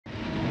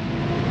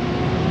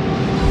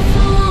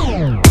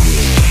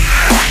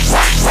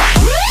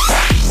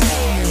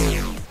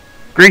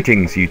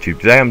Greetings YouTube,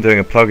 today I'm doing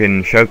a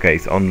plugin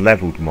showcase on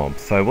leveled mobs.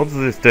 So what does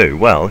this do?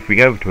 Well, if we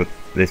go over to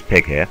this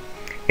pig here,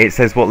 it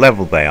says what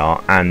level they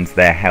are and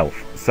their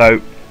health. So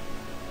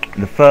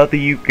the further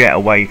you get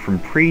away from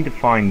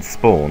predefined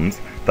spawns,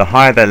 the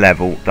higher their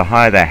level, the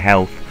higher their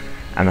health,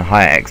 and the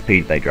higher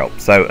XP they drop.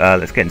 So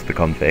let's get into the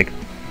config.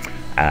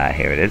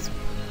 Here it is,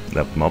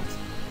 leveled mobs.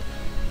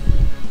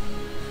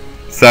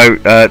 So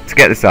to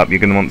get this up, you're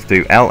going to want to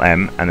do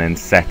LM and then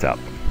setup.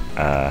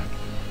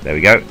 There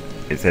we go.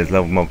 It says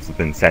leveled mobs have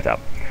been set up,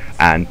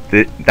 and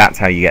that's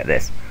how you get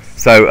this.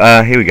 So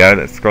here we go.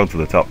 Let's scroll to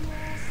the top.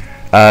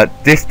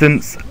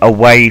 Distance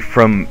away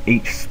from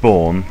each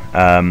spawn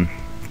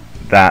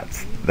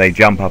that they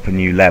jump up a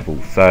new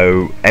level.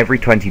 So every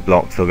 20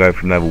 blocks they'll go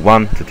from level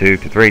 1 to 2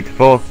 to 3 to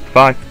 4 to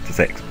 5 to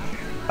 6.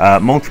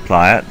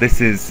 Multiplier. This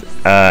is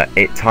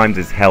it times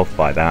its health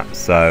by that.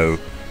 So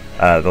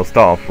they'll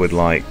start off with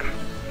like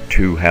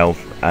 2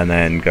 health and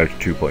then go to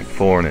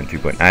 2.4 and then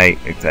 2.8,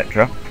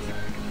 etc.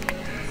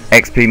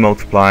 XP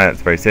multiplier,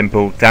 it's very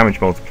simple. Damage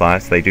multiplier,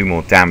 so they do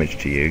more damage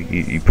to you.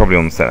 You probably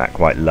want to set that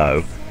quite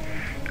low.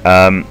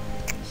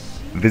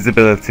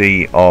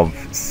 Visibility of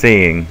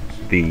seeing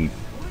the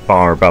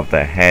bar above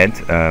their head,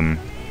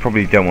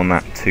 probably don't want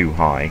that too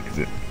high because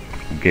it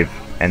will give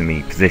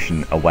enemy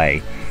position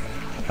away.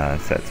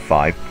 So it's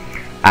 5.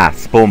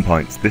 Spawn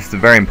points, this is a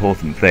very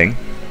important thing.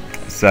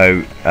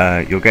 So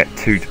you'll get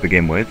 2 to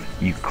begin with.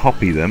 You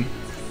copy them,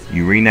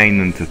 you rename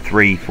them to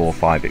 3, 4,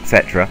 5,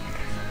 etc.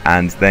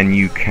 and then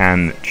you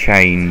can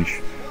change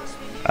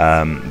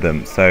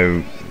them.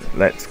 So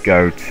let's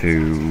go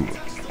to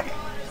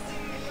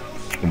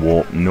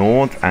warp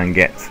Nord and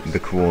get the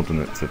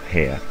coordinates of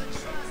here.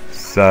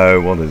 So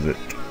what is it?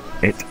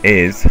 It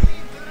is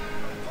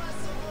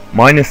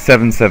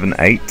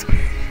 -778,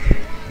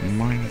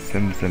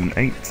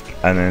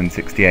 and then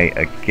 68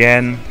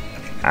 again,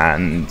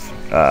 and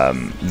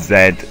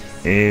Z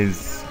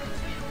is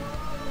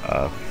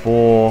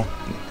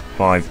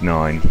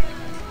 459.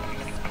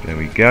 There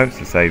we go,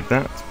 so save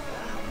that.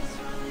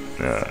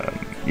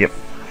 Yep.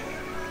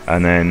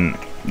 And then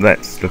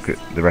let's look at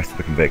the rest of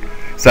the config.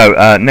 So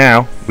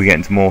now we get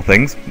into more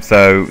things.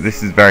 So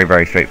this is very,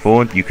 very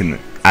straightforward. You can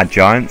add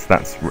giants,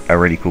 that's a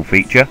really cool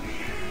feature.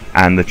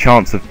 And the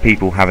chance of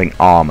people having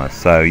armor,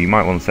 so you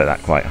might want to set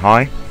that quite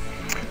high.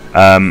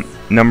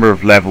 Number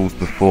of levels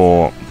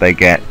before they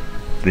get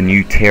the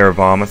new tier of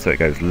armor, so it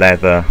goes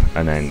leather,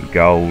 and then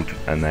gold,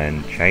 and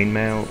then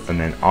chainmail, and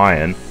then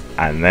iron,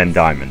 and then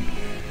diamond.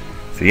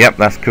 So yep,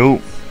 that's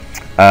cool.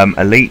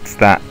 Elites,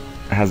 that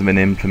hasn't been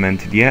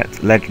implemented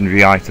yet.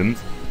 Legendary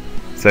items,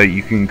 so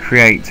you can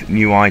create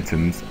new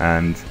items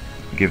and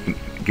give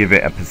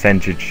it a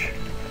percentage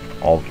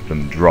of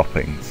them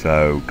dropping.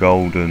 So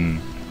golden,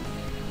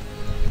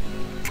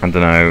 I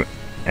don't know,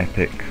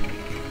 epic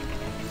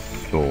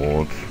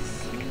sword,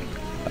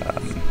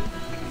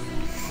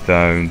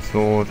 stone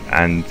sword,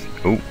 and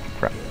oh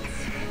crap,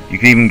 you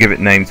can even give it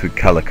names with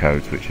color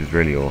codes, which is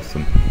really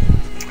awesome.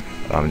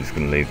 I'm just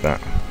going to leave that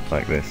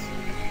like this,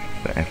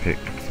 the epic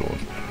sword.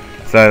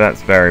 So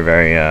that's very,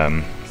 very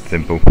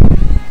simple.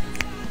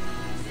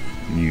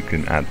 You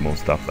can add more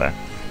stuff there.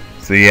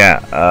 So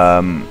yeah,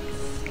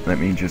 let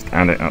me just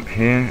add it up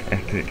here.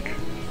 Epic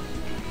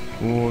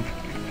sword.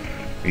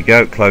 There you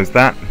go. Close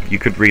that. You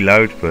could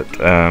reload, but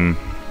I've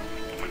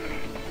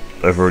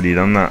already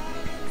done that.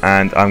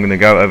 And I'm going to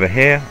go over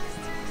here.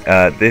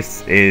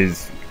 This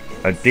is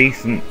a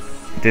decent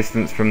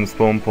distance from the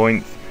spawn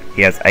points.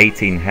 He has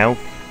 18 health.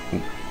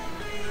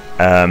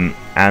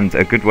 And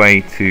a good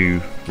way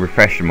to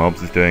refresh your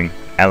mobs is doing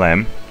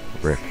LM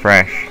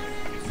refresh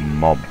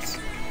mobs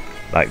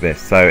like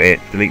this. So it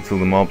deletes all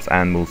the mobs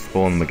and will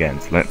spawn them again.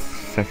 So let's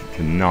set it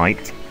to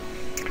night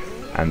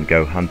and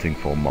go hunting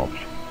for mobs.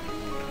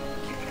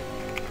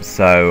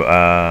 So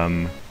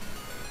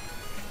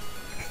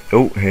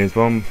oh, here's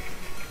one.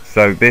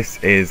 So this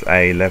is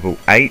a level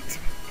 8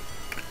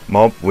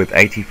 mob with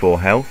 84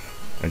 health,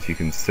 as you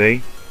can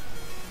see,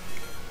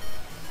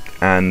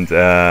 and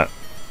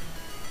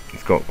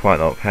it's got quite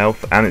a lot of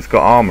health, and it's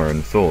got armor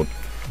and sword.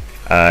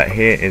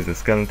 Here is a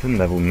skeleton,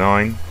 level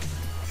 9,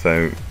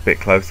 so a bit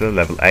closer,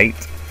 level 8.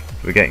 So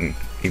we're getting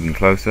even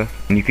closer,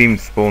 and you can even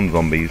spawn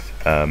zombies.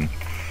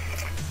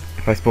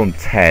 If I spawn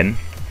 10,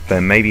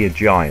 then maybe a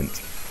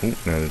giant. Oh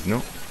no, there's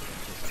not.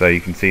 So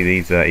you can see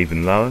these are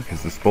even lower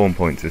because the spawn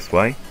point's this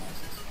way.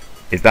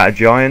 Is that a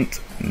giant?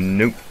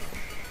 Nope.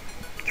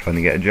 Trying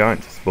to get a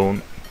giant to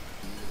spawn.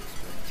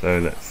 So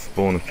let's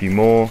spawn a few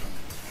more.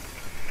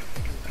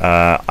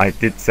 I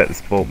did set the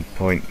spawn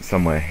point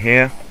somewhere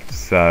here.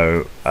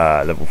 So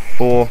level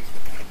 4,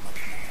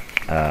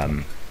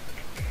 level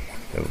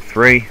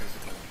 3,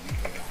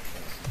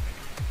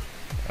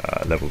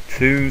 level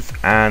 2s,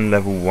 and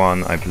level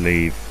 1 I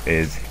believe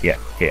is, yeah,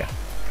 here.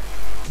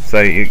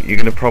 So you're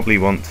going to probably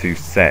want to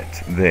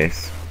set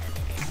this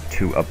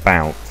to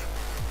about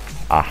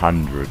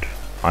 100,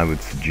 I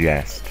would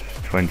suggest.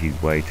 20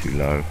 is way too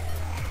low.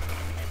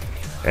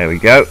 There we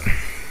go.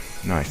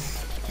 Nice.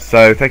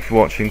 So thank you for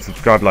watching.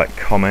 Subscribe, like,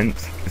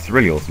 comment. It's a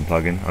really awesome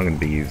plugin. I'm going to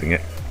be using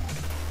it.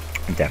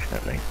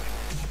 Definitely.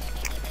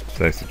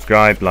 So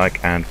subscribe,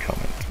 like and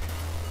comment.